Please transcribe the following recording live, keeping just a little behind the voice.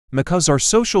Macaws are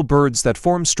social birds that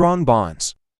form strong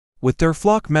bonds. With their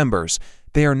flock members,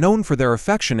 they are known for their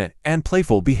affectionate and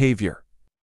playful behavior.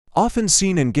 Often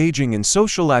seen engaging in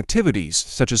social activities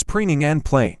such as preening and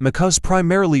playing, macaws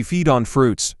primarily feed on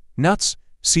fruits, nuts,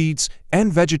 seeds,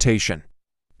 and vegetation.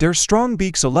 Their strong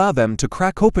beaks allow them to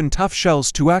crack open tough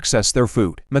shells to access their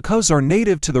food. Macaws are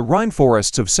native to the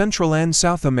rainforests of Central and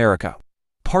South America.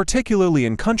 Particularly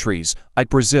in countries like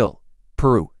Brazil,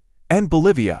 Peru, and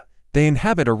Bolivia, they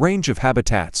inhabit a range of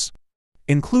habitats,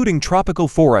 including tropical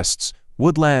forests,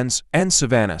 woodlands, and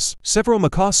savannas. Several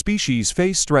macaw species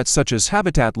face threats such as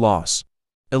habitat loss,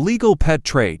 illegal pet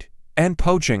trade, and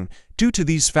poaching. Due to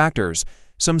these factors,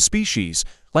 some species,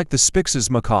 like the Spix's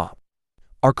macaw,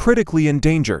 are critically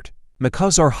endangered.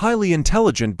 Macaws are highly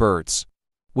intelligent birds.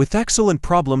 With excellent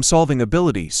problem-solving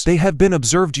abilities, they have been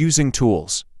observed using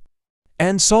tools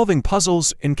and solving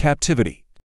puzzles in captivity.